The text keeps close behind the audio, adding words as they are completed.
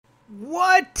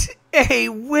What a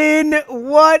win.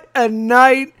 What a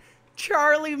night.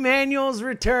 Charlie Manuel's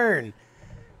return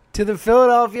to the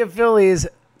Philadelphia Phillies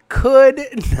could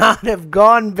not have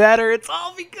gone better. It's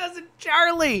all because of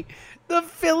Charlie. The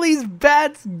Phillies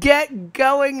bats get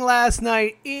going last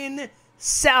night in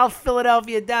South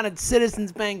Philadelphia down at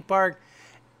Citizens Bank Park.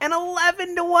 An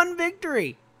 11-1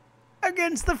 victory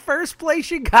against the first place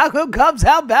Chicago Cubs.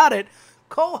 How about it?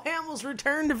 Cole Hamels'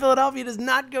 return to Philadelphia does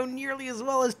not go nearly as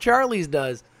well as Charlie's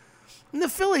does. And the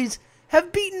Phillies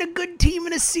have beaten a good team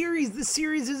in a series. The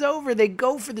series is over. They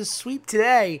go for the sweep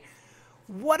today.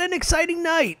 What an exciting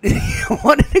night.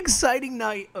 What an exciting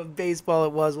night of baseball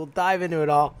it was. We'll dive into it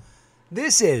all.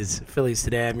 This is Phillies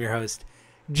Today. I'm your host,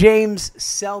 James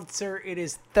Seltzer. It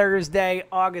is Thursday,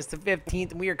 August the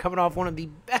 15th, and we are coming off one of the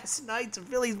best nights of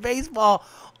Phillies baseball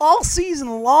all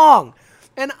season long.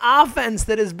 An offense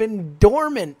that has been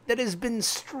dormant, that has been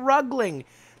struggling,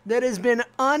 that has been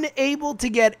unable to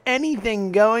get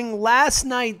anything going. Last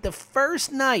night, the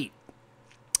first night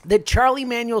that Charlie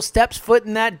Manuel steps foot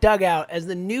in that dugout as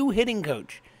the new hitting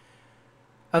coach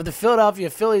of the Philadelphia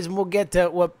Phillies, and we'll get to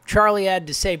what Charlie had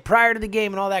to say prior to the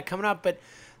game and all that coming up, but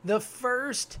the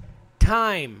first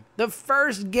time, the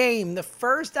first game, the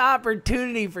first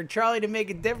opportunity for Charlie to make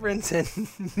a difference, and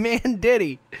man, did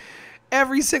he.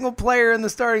 Every single player in the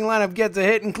starting lineup gets a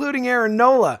hit, including Aaron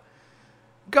Nola.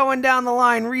 Going down the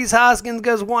line, Rhys Hoskins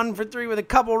goes 1 for 3 with a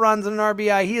couple runs and an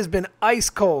RBI. He has been ice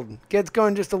cold. Gets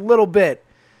going just a little bit.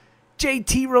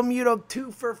 JT Realmuto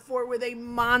 2 for 4 with a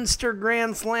monster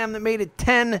grand slam that made it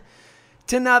 10-0.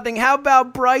 How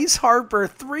about Bryce Harper?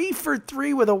 3 for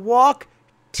 3 with a walk,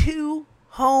 2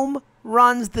 home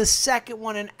runs. The second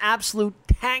one, an absolute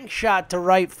tank shot to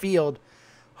right field.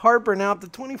 Harper now up to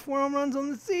 24 home runs on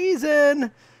the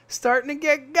season. Starting to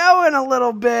get going a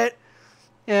little bit.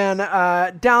 And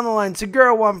down the line,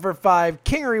 Segura 1 for 5.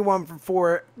 Kingery 1 for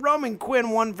 4. Roman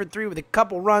Quinn 1 for 3 with a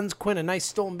couple runs. Quinn a nice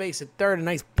stolen base at third. A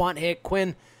nice bunt hit.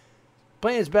 Quinn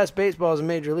playing his best baseball as a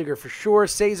major leaguer for sure.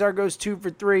 Cesar goes 2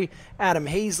 for 3. Adam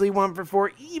Hazley 1 for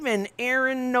 4. Even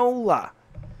Aaron Nola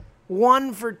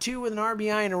 1 for 2 with an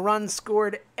RBI and a run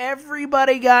scored.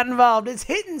 Everybody got involved. It's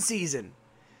hitting season,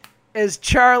 as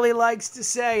Charlie likes to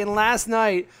say. And last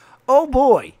night, oh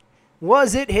boy,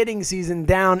 was it hitting season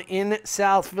down in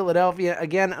South Philadelphia.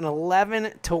 Again, an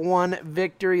 11-1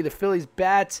 victory. The Phillies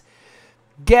bats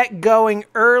get going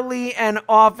early and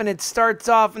often. It starts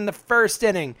off in the first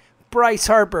inning. Bryce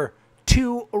Harper,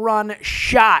 2-run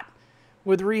shot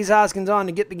with Rhys Hoskins on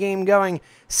to get the game going.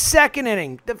 Second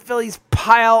inning, the Phillies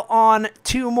pile on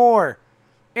 2 more.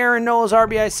 Aaron Nola's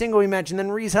RBI single we mentioned, then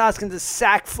Rhys Hoskins a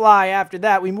sac fly after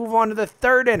that. We move on to the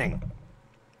third inning.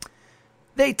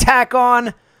 They tack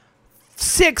on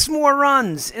 6 more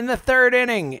runs in the third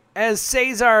inning as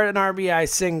Cesar an RBI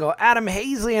single, Adam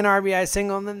Hazley an RBI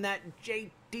single, and then that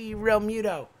JT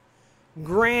Realmuto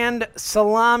grand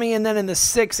salami. And then in the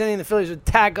 6th inning, the Phillies would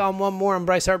tack on 1 more on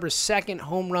Bryce Harper's second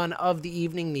home run of the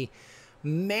evening, the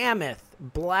mammoth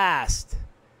blast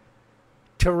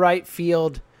to right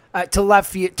field. To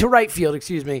right field,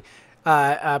 excuse me.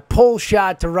 Pull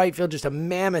shot to right field, just a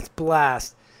mammoth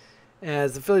blast.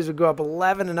 As the Phillies would go up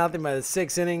 11-0 by the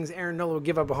 6 innings. Aaron Nola would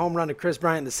give up a home run to Chris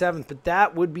Bryant in the 7th, but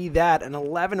that would be that, an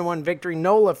 11-1 victory.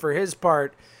 Nola, for his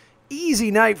part,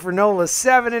 easy night for Nola.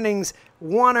 7 innings,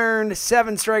 1 earned,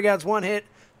 7 strikeouts, 1 hit,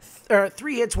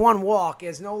 3 hits, 1 walk,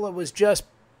 as Nola was just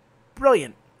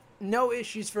brilliant. No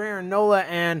issues for Aaron Nola,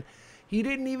 and he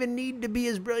didn't even need to be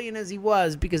as brilliant as he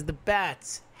was because the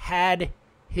bats had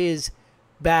his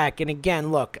back. And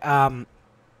again, look, I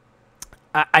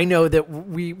know that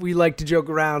we like to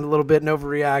joke around a little bit and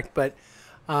overreact, but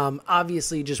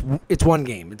obviously it's one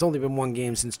game. It's only been one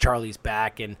game since Charlie's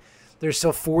back, and there's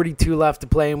still 42 left to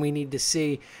play, and we need to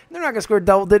see. They're not going to score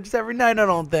double digits every night, I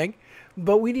don't think,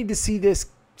 but we need to see this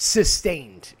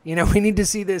sustained. You know, we need to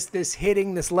see this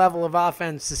hitting, this level of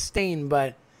offense sustained.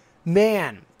 But,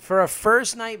 man, for a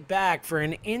first night back, for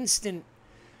an instant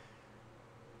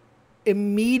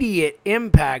immediate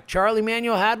impact, Charlie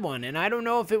Manuel had one. And I don't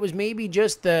know if it was maybe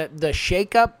just the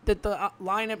shakeup that the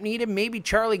lineup needed. Maybe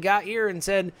Charlie got here and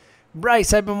said,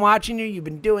 Bryce, I've been watching you. You've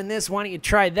been doing this. Why don't you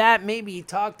try that? Maybe he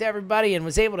talked to everybody and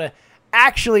was able to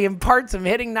actually impart some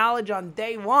hitting knowledge on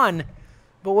day one.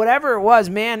 But whatever it was,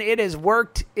 man, it has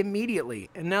worked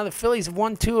immediately. And now the Phillies have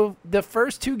won the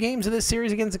first 2 games of this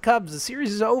series against the Cubs. The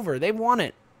series is over. They've won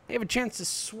it. They have a chance to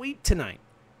sweep tonight.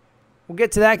 We'll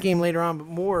get to that game later on, but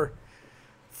more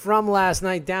from last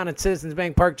night down at Citizens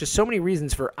Bank Park. Just so many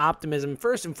reasons for optimism.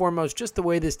 First and foremost, just the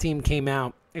way this team came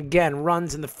out. Again,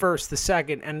 runs in the first, the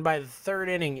second, and by the third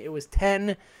inning, it was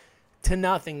 10-0.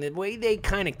 The way they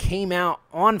kind of came out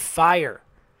on fire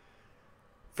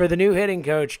for the new hitting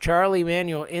coach, Charlie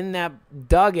Manuel, in that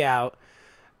dugout,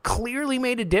 clearly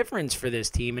made a difference for this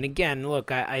team. And again,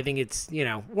 look, I think it's,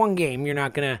 one game. You're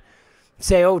not going to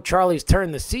say, oh, Charlie's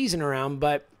turned the season around,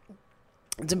 but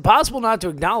it's impossible not to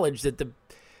acknowledge that the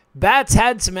Bats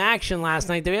had some action last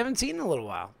night that we haven't seen in a little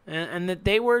while, and that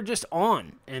they were just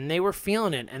on, and they were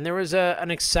feeling it, and there was an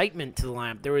excitement to the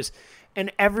lineup. There was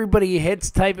an everybody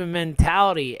hits type of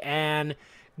mentality, and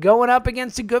going up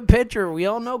against a good pitcher. We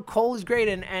all know Cole is great,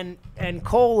 and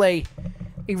Cole, a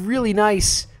really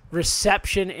nice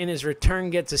reception in his return,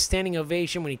 gets a standing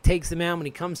ovation when he takes the mound, when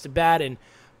he comes to bat, and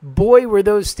boy, were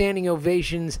those standing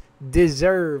ovations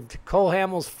deserved. Cole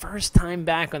Hamels' first time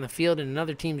back on the field in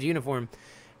another team's uniform,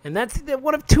 and that's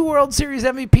one of 2 World Series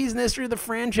MVPs in the history of the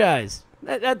franchise.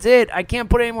 That's it. I can't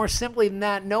put it any more simply than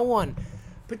that.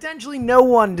 Potentially no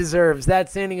one deserves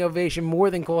that standing ovation more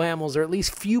than Cole Hamels, or at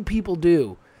least few people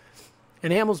do.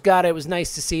 And Hamels got it. It was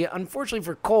nice to see it. Unfortunately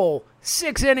for Cole,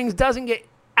 6 innings, doesn't get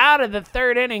out of the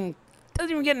 3rd inning,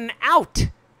 doesn't even get an out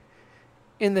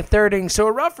in the 3rd inning. So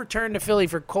a rough return to Philly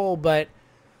for Cole, but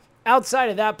outside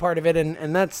of that part of it,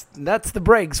 and that's the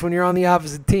breaks when you're on the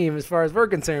opposite team as far as we're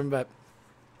concerned, but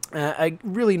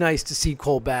really nice to see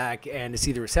Cole back and to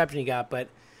see the reception he got. But,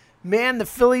 man, the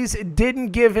Phillies didn't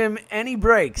give him any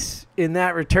breaks in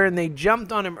that return. They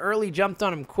jumped on him early, jumped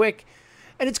on him quick.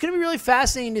 And it's going to be really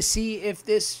fascinating to see if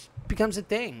this becomes a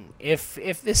thing. If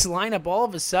this lineup all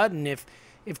of a sudden, if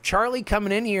Charlie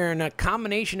coming in here and a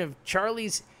combination of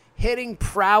Charlie's hitting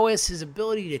prowess, his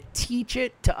ability to teach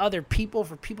it to other people,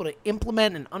 for people to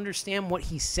implement and understand what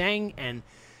he's saying and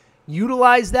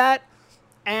utilize that,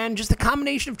 and just the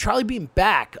combination of Charlie being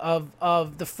back,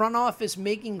 of the front office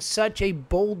making such a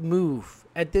bold move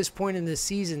at this point in the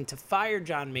season to fire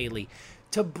John Maley,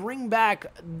 to bring back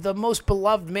the most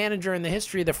beloved manager in the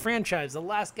history of the franchise, the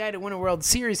last guy to win a World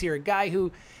Series here, a guy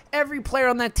who every player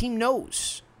on that team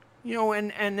knows,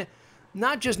 and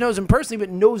not just knows him personally,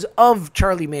 but knows of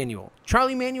Charlie Manuel.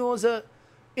 Charlie Manuel is a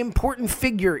important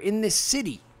figure in this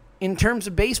city in terms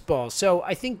of baseball. So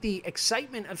I think the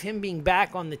excitement of him being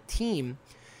back on the team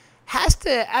has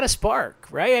to add a spark,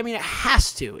 right? I mean, it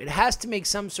has to. It has to make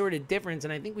some sort of difference,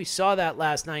 and I think we saw that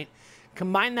last night.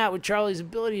 Combine that with Charlie's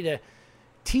ability to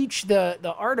teach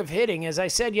the art of hitting. As I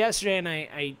said yesterday, and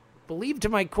I believe to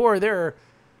my core, there are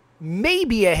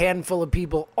maybe a handful of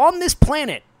people on this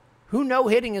planet who know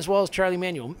hitting as well as Charlie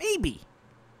Manuel. Maybe.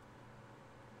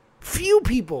 Few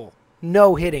people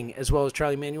know hitting as well as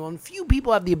Charlie Manuel, and few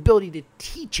people have the ability to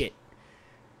teach it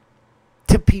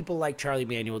to people like Charlie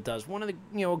Manuel does. One of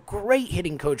the, a great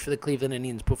hitting coach for the Cleveland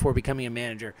Indians before becoming a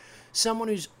manager. Someone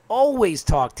who's always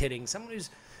talked hitting. Someone who's,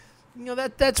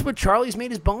 that's what Charlie's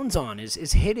made his bones on,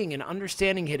 is hitting and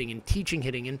understanding hitting and teaching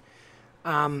hitting.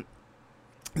 And,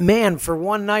 man, for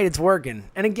one night it's working.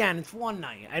 And again, it's one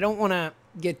night. I don't want to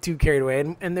get too carried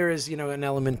away. And there is, an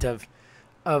element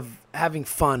of having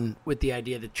fun with the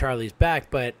idea that Charlie's back.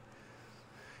 But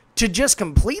to just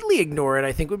completely ignore it,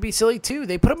 I think, would be silly too.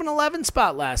 They put him in 11th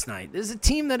spot last night. This is a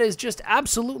team that has just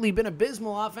absolutely been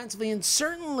abysmal offensively and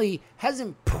certainly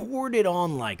hasn't poured it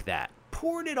on like that.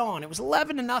 Poured it on. It was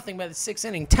 11-0 by the 6th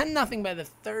inning, 10-0 by the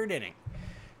 3rd inning.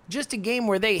 Just a game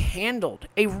where they handled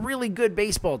a really good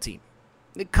baseball team.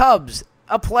 The Cubs,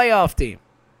 a playoff team.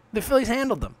 The Phillies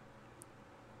handled them.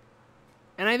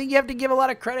 And I think you have to give a lot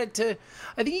of credit to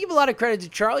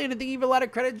Charlie, and I think you give a lot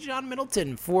of credit to John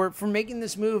Middleton for making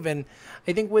this move. And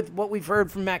I think with what we've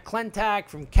heard from Matt Klentak,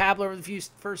 from Kapler over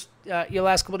the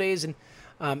last couple of days, and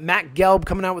Matt Gelb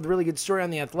coming out with a really good story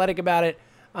on The Athletic about it,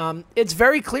 it's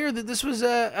very clear that this was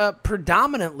a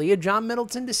predominantly a John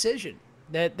Middleton decision.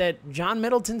 That John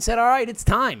Middleton said, all right, it's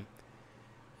time.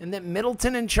 And that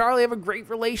Middleton and Charlie have a great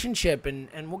relationship. And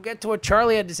we'll get to what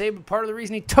Charlie had to say, but part of the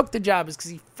reason he took the job is because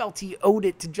he felt he owed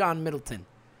it to John Middleton.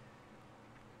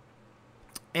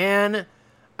 And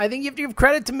I think you have to give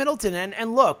credit to Middleton.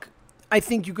 And look, I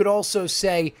think you could also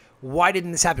say, why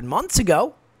didn't this happen months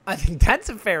ago? I think that's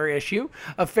a fair issue,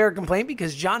 a fair complaint,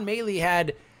 because John Maley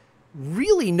had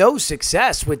really no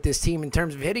success with this team in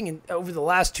terms of hitting over the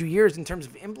last 2 years, in terms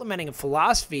of implementing a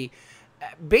philosophy.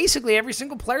 Basically, every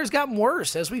single player's gotten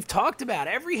worse, as we've talked about.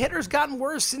 Every hitter's gotten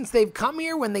worse since they've come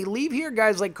here. When they leave here,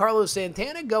 guys like Carlos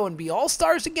Santana go and be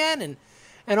all-stars again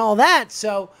and all that.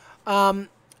 So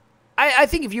I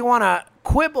think if you want to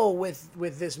quibble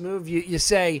with this move, you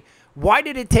say, why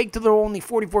did it take till there were only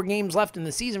 44 games left in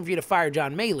the season for you to fire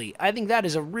John Maley? I think that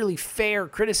is a really fair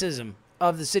criticism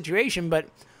of the situation. But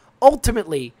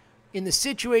ultimately, in the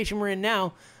situation we're in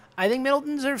now, I think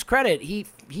Middleton deserves credit. He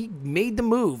made the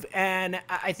move. And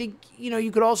I think,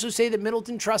 you could also say that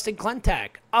Middleton trusted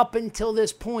Klentak up until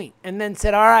this point and then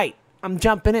said, all right, I'm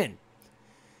jumping in.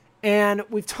 And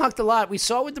we've talked a lot. We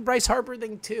saw with the Bryce Harper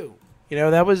thing, too.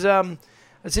 That was a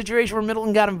situation where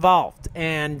Middleton got involved.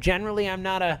 And generally, I'm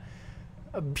not a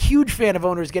huge fan of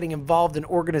owners getting involved in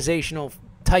organizational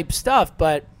type stuff.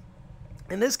 But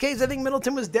in this case, I think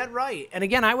Middleton was dead right. And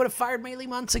again, I would have fired Maile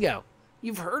months ago.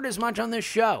 You've heard as much on this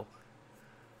show.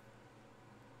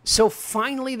 So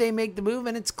finally they make the move,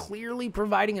 and it's clearly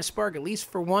providing a spark, at least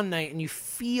for one night, and you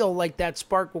feel like that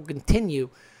spark will continue.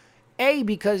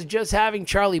 Because just having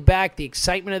Charlie back, the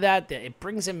excitement of that it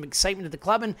brings him excitement to the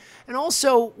club. And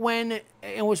also and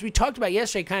as we talked about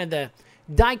yesterday, kind of the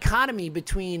dichotomy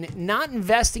between not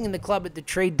investing in the club at the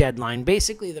trade deadline.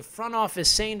 Basically, the front office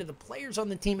saying to the players on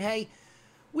the team, hey,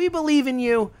 we believe in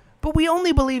you, but we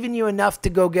only believe in you enough to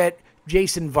go get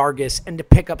Jason Vargas and to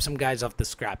pick up some guys off the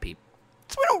scrap heap.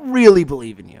 So we don't really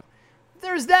believe in you.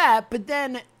 There's that, but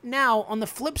then now on the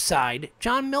flip side,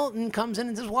 John Middleton comes in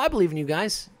and says, well, I believe in you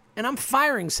guys, and I'm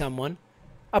firing someone,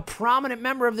 a prominent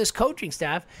member of this coaching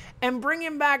staff, and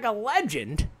bringing back a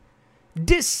legend,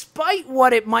 despite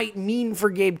what it might mean for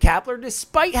Gabe Kapler,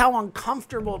 despite how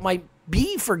uncomfortable it might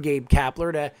be for Gabe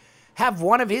Kapler to have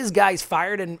one of his guys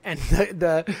fired and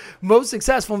the most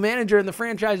successful manager in the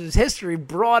franchise's history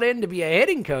brought in to be a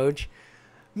hitting coach.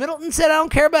 Middleton said, I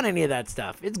don't care about any of that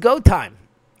stuff. It's go time.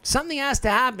 Something has to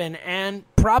happen, and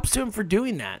props to him for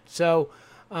doing that. So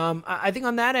I think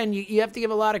on that end, you have to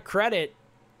give a lot of credit.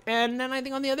 And then I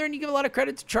think on the other end, you give a lot of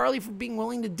credit to Charlie for being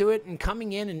willing to do it and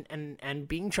coming in and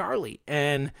being Charlie.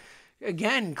 And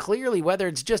again, clearly, whether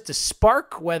it's just a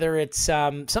spark, whether it's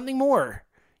something more,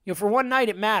 for one night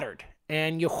it mattered.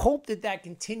 And you hope that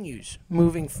continues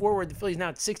moving forward. The Phillies now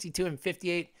at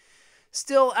 62-58.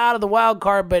 Still out of the wild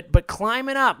card, but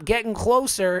climbing up, getting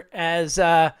closer as,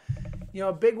 a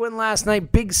big win last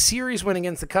night, big series win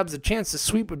against the Cubs. The chance to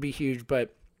sweep would be huge,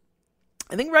 but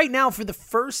I think right now, for the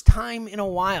first time in a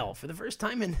while, for the first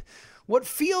time in what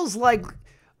feels like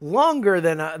longer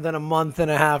than a month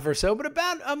and a half or so, but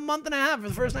about a month and a half, for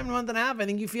the first time in a month and a half, I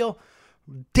think you feel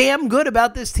damn good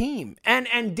about this team.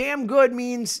 And damn good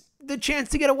means the chance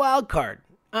to get a wild card.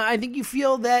 I think you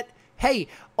feel that, hey,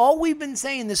 all we've been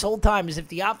saying this whole time is if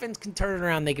the offense can turn it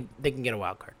around, they can get a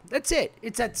wild card. That's it.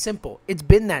 It's that simple. It's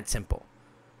been that simple.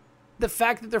 The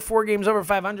fact that they're 4 games over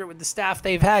 500 with the staff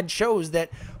they've had shows that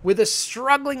with a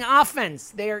struggling offense,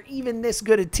 they are even this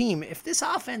good a team. If this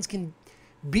offense can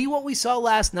be what we saw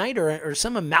last night or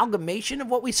some amalgamation of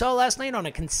what we saw last night on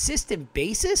a consistent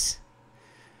basis,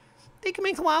 they can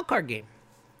make the wild card game.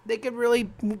 They could really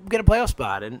get a playoff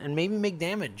spot and maybe make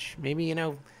damage. Maybe,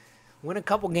 win a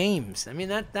couple games. I mean,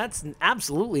 that's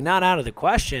absolutely not out of the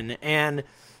question. And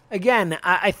again,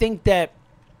 I think that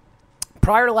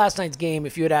prior to last night's game,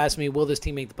 if you had asked me, will this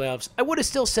team make the playoffs, I would have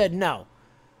still said no.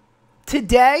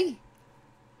 Today,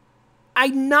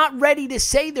 I'm not ready to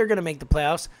say they're going to make the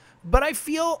playoffs, but I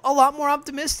feel a lot more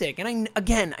optimistic. And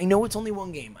I know it's only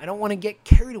one game. I don't want to get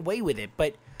carried away with it,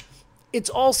 but it's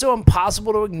also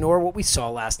impossible to ignore what we saw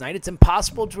last night. It's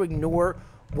impossible to ignore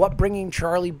what bringing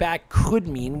Charlie back could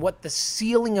mean, what the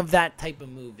ceiling of that type of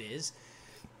move is,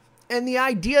 and the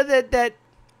idea that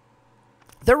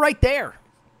they're right there.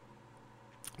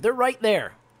 They're right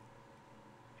there.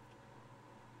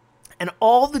 And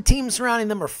all the teams surrounding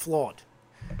them are flawed.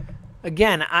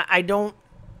 Again,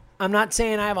 I'm not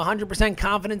saying I have 100%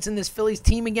 confidence in this Phillies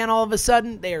team again all of a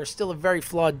sudden. They are still a very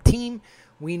flawed team.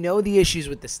 We know the issues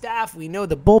with the staff. We know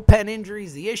the bullpen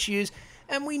injuries, the issues.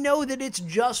 And we know that it's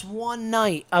just one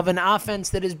night of an offense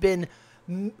that has been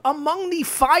among the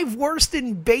 5 worst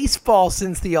in baseball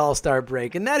since the All-Star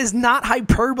break. And that is not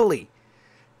hyperbole.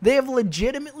 They have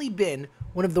legitimately been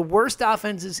one of the worst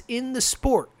offenses in the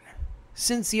sport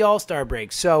since the All-Star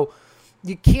break. So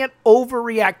you can't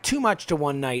overreact too much to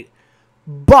one night.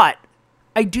 But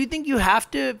I do think you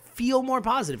have to feel more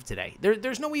positive today.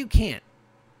 There's no way you can't.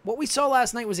 What we saw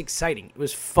last night was exciting. It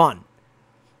was fun.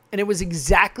 And it was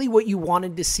exactly what you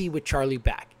wanted to see with Charlie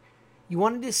back. You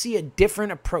wanted to see a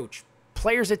different approach.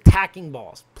 Players attacking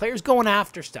balls. Players going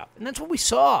after stuff. And that's what we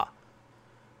saw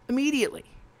immediately.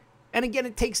 And again,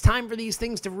 it takes time for these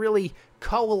things to really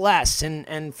coalesce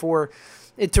and for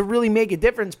it to really make a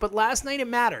difference. But last night it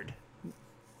mattered.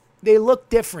 They looked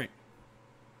different.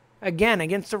 Again,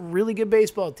 against a really good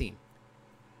baseball team.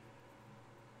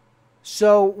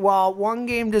 So while one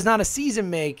game does not a season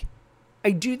make,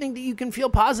 I do think that you can feel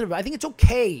positive. I think it's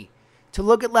okay to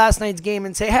look at last night's game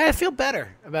and say, hey, I feel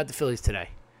better about the Phillies today.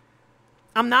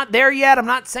 I'm not there yet. I'm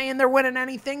not saying they're winning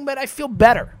anything, but I feel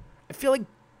better. I feel like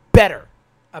better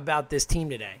about this team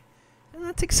today. And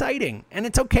that's exciting. And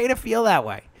it's okay to feel that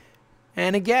way.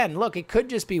 And again, look, it could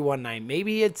just be one night.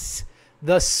 Maybe it's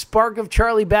the spark of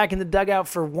Charlie back in the dugout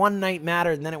for one night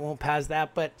mattered, and then it won't pass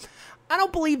that. But I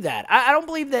don't believe that. I don't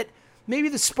believe that. Maybe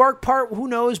the spark part, who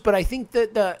knows? But I think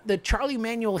that the Charlie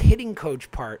Manuel hitting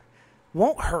coach part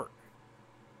won't hurt.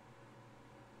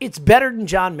 It's better than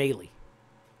John Maley.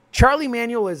 Charlie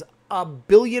Manuel is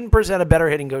 1,000,000,000% a better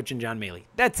hitting coach than John Maley.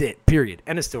 That's it. Period.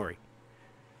 End of story.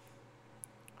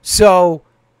 So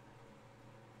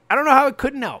I don't know how it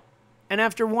couldn't help. And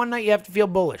after one night, you have to feel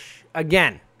bullish.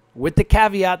 Again, with the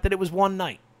caveat that it was one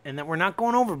night and that we're not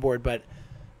going overboard. But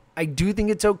I do think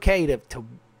it's okay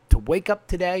to wake up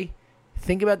today,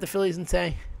 think about the Phillies and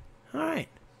say, all right,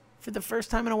 for the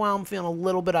first time in a while, I'm feeling a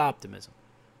little bit of optimism.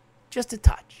 Just a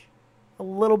touch. A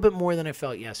little bit more than I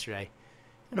felt yesterday.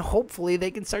 And hopefully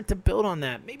they can start to build on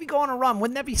that. Maybe go on a run.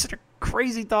 Wouldn't that be such a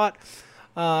crazy thought?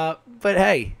 But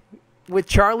hey, with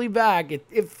Charlie back,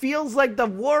 it feels like the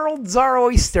world's our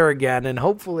oyster again. And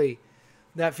hopefully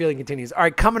that feeling continues. All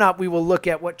right, coming up, we will look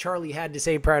at what Charlie had to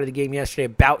say prior to the game yesterday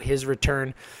about his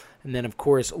return. And then, of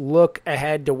course, look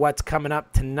ahead to what's coming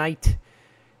up tonight.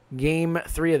 Game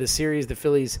 3 of the series, the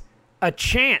Phillies, a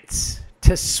chance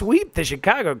to sweep the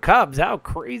Chicago Cubs. How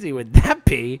crazy would that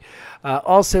be?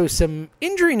 Also, some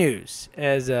injury news,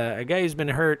 as a guy who's been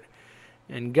hurt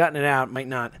and gutting it out might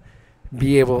not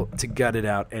be able to gut it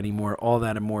out anymore. All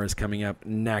that and more is coming up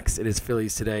next. It is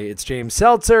Phillies Today. It's James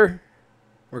Seltzer.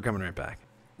 We're coming right back.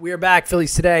 We are back.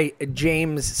 Phillies Today.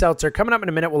 James Seltzer. Coming up in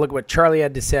a minute, we'll look at what Charlie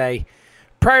had to say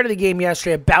prior to the game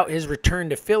yesterday about his return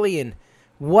to Philly and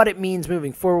what it means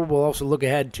moving forward. We'll also look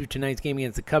ahead to tonight's game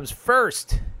against the Cubs.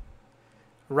 First,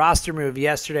 roster move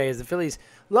yesterday as the Phillies,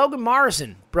 Logan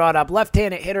Morrison brought up.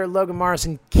 Left-handed hitter Logan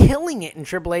Morrison killing it in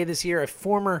AAA this year. A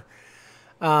former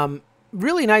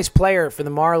really nice player for the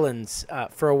Marlins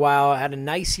for a while. Had a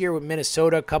nice year with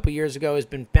Minnesota a couple years ago. Has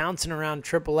been bouncing around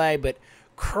AAA, but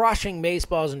crushing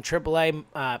baseballs in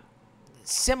AAA.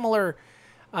 Similar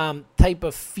type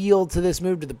of feel to this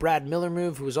move, to the Brad Miller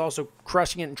move, who was also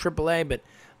crushing it in AAA, but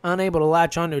unable to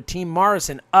latch onto a team.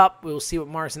 Morrison up. We'll see what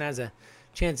Morrison has a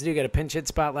chance to do. Got a pinch hit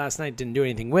spot last night. Didn't do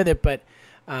anything with it, but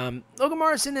Logan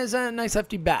Morrison is a nice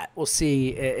lefty bat. We'll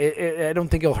see. I don't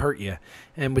think he'll hurt you.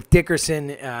 And with Dickerson,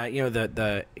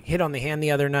 the hit on the hand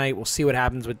the other night, we'll see what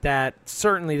happens with that.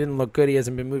 Certainly didn't look good. He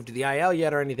hasn't been moved to the IL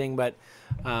yet or anything, but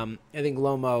I think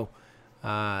Logan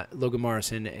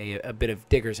Morrison, a bit of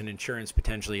Dickerson insurance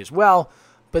potentially as well.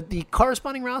 But the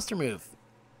corresponding roster move,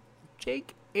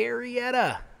 Jake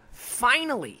Arrieta,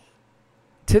 finally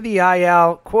to the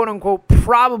IL, quote-unquote,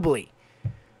 probably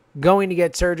going to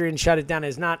get surgery and shut it down.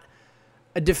 Is not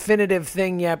a definitive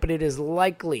thing yet, but it is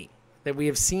likely that we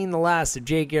have seen the last of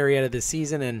Jake Arrieta this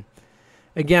season. And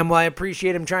again, while I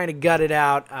appreciate him trying to gut it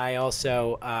out, I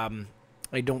also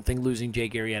I don't think losing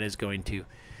Jake Arrieta is going to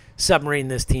submarine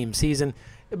this team season.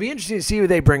 It'll be interesting to see who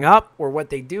they bring up or what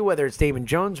they do, whether it's Damon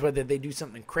Jones, whether they do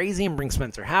something crazy and bring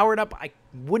Spencer Howard up. I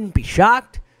wouldn't be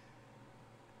shocked.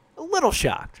 A little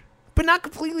shocked, but not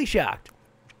completely shocked.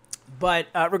 But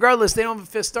regardless, they don't have a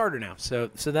fifth starter now, so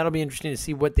that'll be interesting to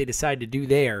see what they decide to do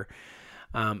there.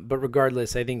 But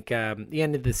regardless, I think the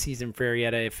end of the season for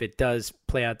Arrieta, if it does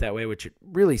play out that way, which it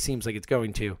really seems like it's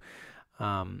going to,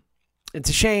 it's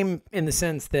a shame in the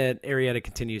sense that Arrieta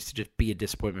continues to just be a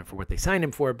disappointment for what they signed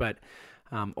him for, but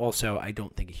also I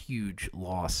don't think a huge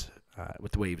loss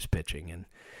with the way he was pitching and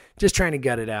just trying to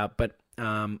gut it out. But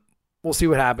we'll see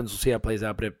what happens. We'll see how it plays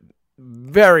out, but it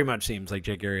very much seems like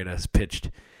Jake Arrieta has pitched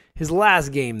his last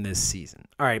game this season.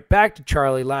 All right, back to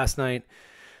Charlie last night.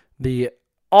 The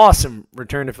awesome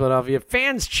return to Philadelphia.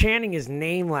 Fans chanting his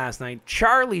name last night.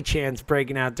 Charlie chants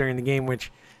breaking out during the game, which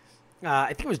I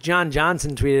think it was John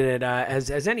Johnson tweeted it.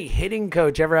 Has any hitting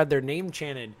coach ever had their name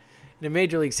chanted in a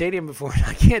Major League Stadium before?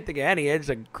 I can't think of any. It's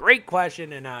a great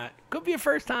question, and could be a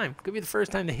first time. Could be the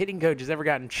first time the hitting coach has ever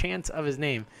gotten chants of his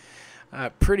name.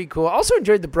 Pretty cool. Also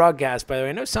enjoyed the broadcast, by the way.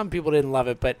 I know some people didn't love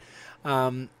it, but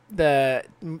the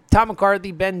Tom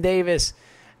McCarthy, Ben Davis,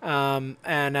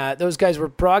 and those guys were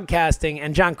broadcasting,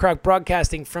 and John Kruk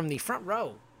broadcasting from the front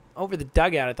row over the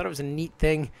dugout. I thought it was a neat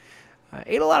thing.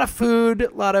 Ate a lot of food, a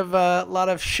lot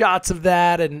of shots of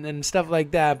that and stuff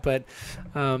like that. But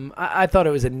I thought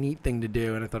it was a neat thing to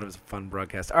do, and I thought it was a fun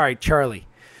broadcast. All right, Charlie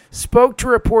spoke to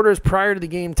reporters prior to the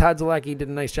game. Todd Zalecki did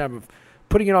a nice job of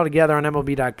putting it all together on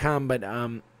MLB.com. But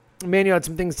Emmanuel had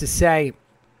some things to say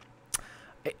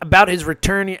about his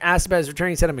return. He asked about his return.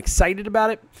 He said, "I'm excited about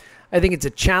it. I think it's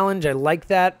a challenge. I like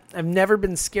that. I've never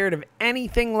been scared of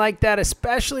anything like that,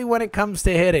 especially when it comes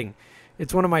to hitting.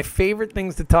 It's one of my favorite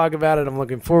things to talk about, and I'm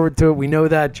looking forward to it. We know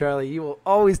that, Charlie. You will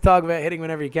always talk about hitting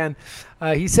whenever you can."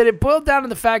 He said, "It boiled down to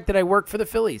the fact that I work for the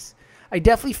Phillies. I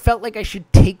definitely felt like I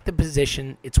should take the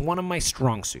position. It's one of my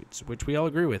strong suits, which we all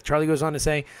agree with. Charlie goes on to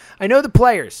say, I know the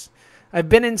players. I've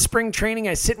been in spring training.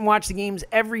 I sit and watch the games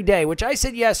every day, which I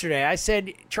said yesterday. I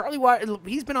said, Charlie,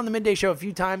 he's been on the Midday Show a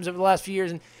few times over the last few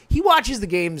years, and he watches the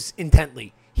games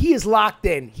intently. He is locked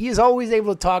in. He is always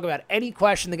able to talk about any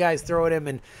question the guys throw at him,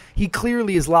 and he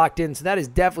clearly is locked in, so that is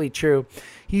definitely true.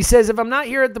 He says, if I'm not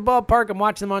here at the ballpark, I'm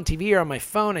watching them on TV or on my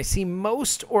phone. I see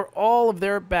most or all of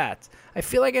their at-bats. I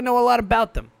feel like I know a lot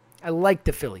about them. I like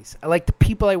the Phillies. I like the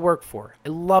people I work for. I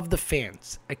love the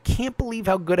fans. I can't believe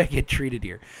how good I get treated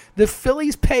here. The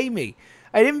Phillies pay me.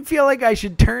 I didn't feel like I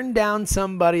should turn down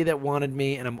somebody that wanted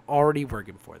me, and I'm already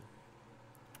working for them.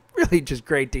 Really just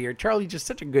great to hear. Charlie's just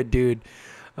such a good dude.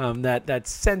 That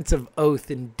sense of oath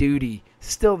and duty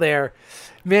still there.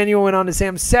 Manuel went on to say,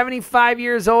 I'm 75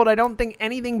 years old. I don't think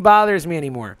anything bothers me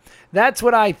anymore. That's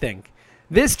what I think.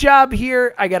 This job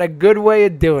here, I got a good way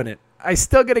of doing it. I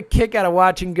still get a kick out of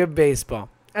watching good baseball.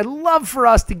 I'd love for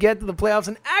us to get to the playoffs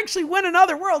and actually win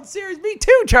another World Series. Me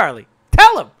too, Charlie.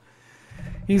 Tell him.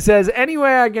 He says, any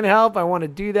way I can help, I want to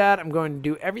do that. I'm going to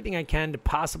do everything I can to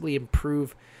possibly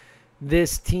improve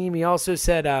this team. He also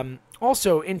said,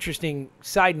 also interesting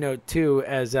side note too,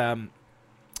 as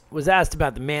was asked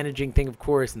about the managing thing, of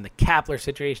course, and the Kapler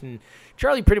situation.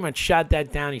 Charlie pretty much shot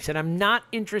that down. He said, I'm not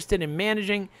interested in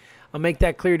managing. I'll make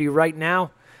that clear to you right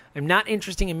now. I'm not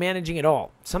interested in managing at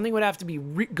all. Something would have to be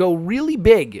go really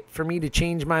big for me to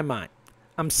change my mind.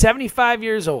 I'm 75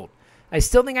 years old. I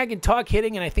still think I can talk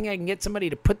hitting, and I think I can get somebody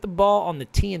to put the ball on the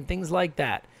tee and things like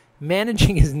that.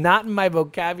 Managing is not in my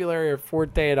vocabulary or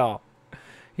forte at all.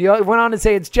 He went on to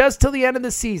say, it's just till the end of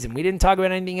the season. We didn't talk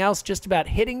about anything else, just about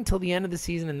hitting till the end of the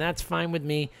season, and that's fine with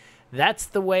me. That's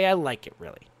the way I like it,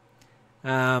 really.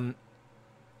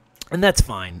 And that's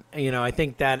fine. I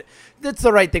think that's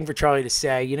the right thing for Charlie to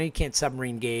say. You can't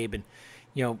submarine Gabe, and,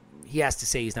 he has to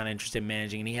say he's not interested in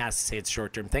managing, and he has to say it's a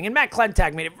short-term thing. And Matt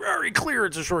Klentak made it very clear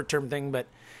it's a short-term thing, but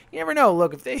you never know.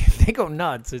 Look, if they go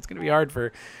nuts, it's going to be hard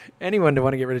for anyone to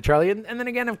want to get rid of Charlie. And then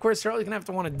again, of course, Charlie's going to have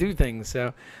to want to do things.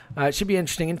 So it should be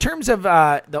interesting. In terms of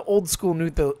the old school,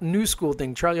 new school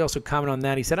thing, Charlie also commented on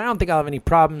that. He said, I don't think I'll have any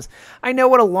problems. I know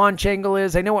what a launch angle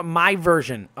is. I know what my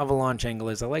version of a launch angle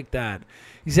is. I like that.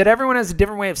 He said, everyone has a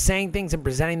different way of saying things and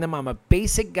presenting them. I'm a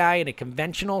basic guy and a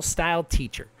conventional style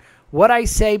teacher. When I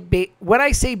say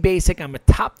basic, I'm a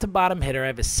top to bottom hitter. I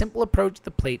have a simple approach to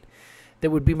the plate that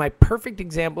would be my perfect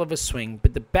example of a swing,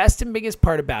 but the best and biggest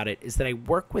part about it is that I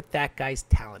work with that guy's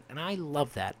talent, and I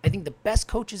love that. I think the best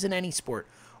coaches in any sport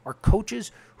are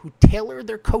coaches who tailor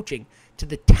their coaching to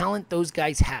the talent those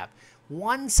guys have.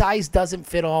 One size doesn't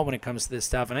fit all when it comes to this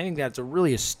stuff, and I think that's a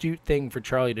really astute thing for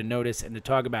Charlie to notice and to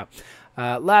talk about.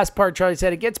 Last part, Charlie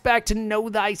said, it gets back to know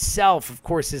thyself, of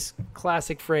course, this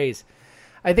classic phrase.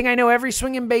 I think I know every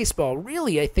swing in baseball.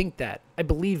 Really, I think that. I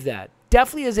believe that.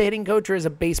 Definitely as a hitting coach or as a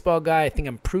baseball guy, I think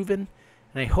I'm proven,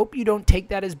 and I hope you don't take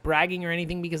that as bragging or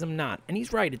anything because I'm not. And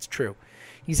he's right, it's true.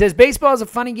 He says, baseball is a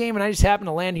funny game, and I just happen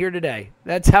to land here today.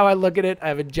 That's how I look at it. I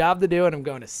have a job to do, and I'm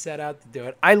going to set out to do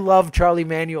it. I love Charlie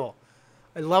Manuel.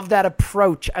 I love that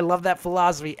approach. I love that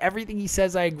philosophy. Everything he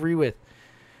says I agree with.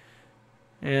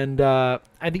 And I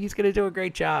think he's going to do a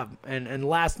great job. And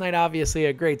last night, obviously,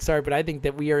 a great start, but I think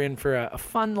that we are in for a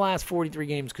fun last 43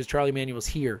 games because Charlie Manuel's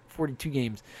here. 42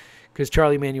 games because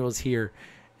Charlie Manuel's here.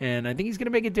 And I think he's going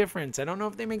to make a difference. I don't know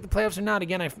if they make the playoffs or not.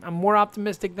 Again, I'm more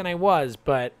optimistic than I was,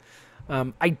 but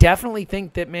I definitely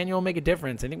think that Manuel will make a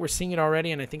difference. I think we're seeing it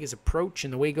already, and I think his approach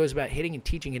and the way he goes about hitting and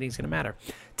teaching hitting is going to matter.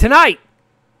 Tonight,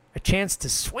 a chance to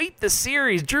sweep the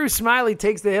series. Drew Smyly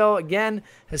takes the hill again,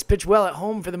 has pitched well at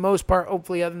home for the most part.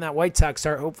 Hopefully, other than that White Sox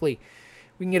start, hopefully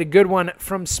we can get a good one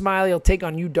from Smyly. He'll take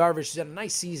on Yu Darvish. He's had a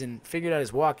nice season, figured out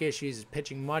his walk issues, is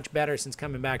pitching much better since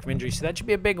coming back from injury. So that should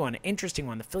be a big one, an interesting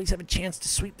one. The Phillies have a chance to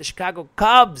sweep the Chicago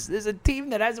Cubs. There's a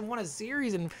team that hasn't won a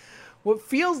series in what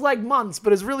feels like months,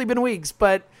 but has really been weeks.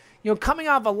 But, coming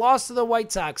off a loss to the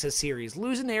White Sox a series,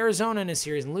 losing to Arizona in a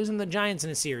series, and losing to the Giants in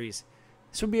a series,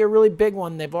 this would be a really big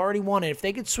one. They've already won it. If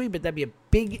they could sweep it, that'd be a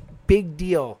big, big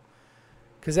deal.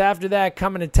 Because after that,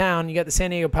 coming to town, you got the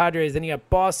San Diego Padres, then you got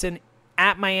Boston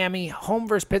at Miami, home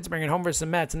versus Pittsburgh, and home versus the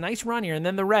Mets. A nice run here, and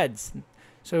then the Reds.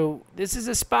 So this is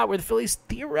a spot where the Phillies,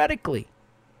 theoretically,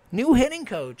 new hitting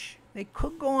coach, they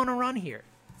could go on a run here.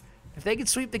 If they could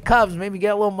sweep the Cubs, maybe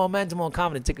get a little momentum, a little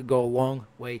confidence, it could go a long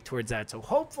way towards that. So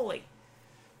hopefully,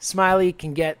 Smyly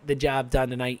can get the job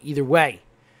done tonight either way.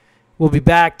 We'll be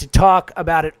back to talk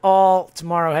about it all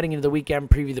tomorrow, heading into the weekend,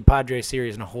 preview the Padres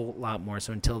series, and a whole lot more.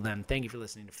 So until then, thank you for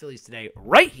listening to Phillies Today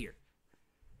right here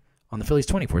on the Phillies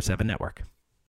 24/7 Network.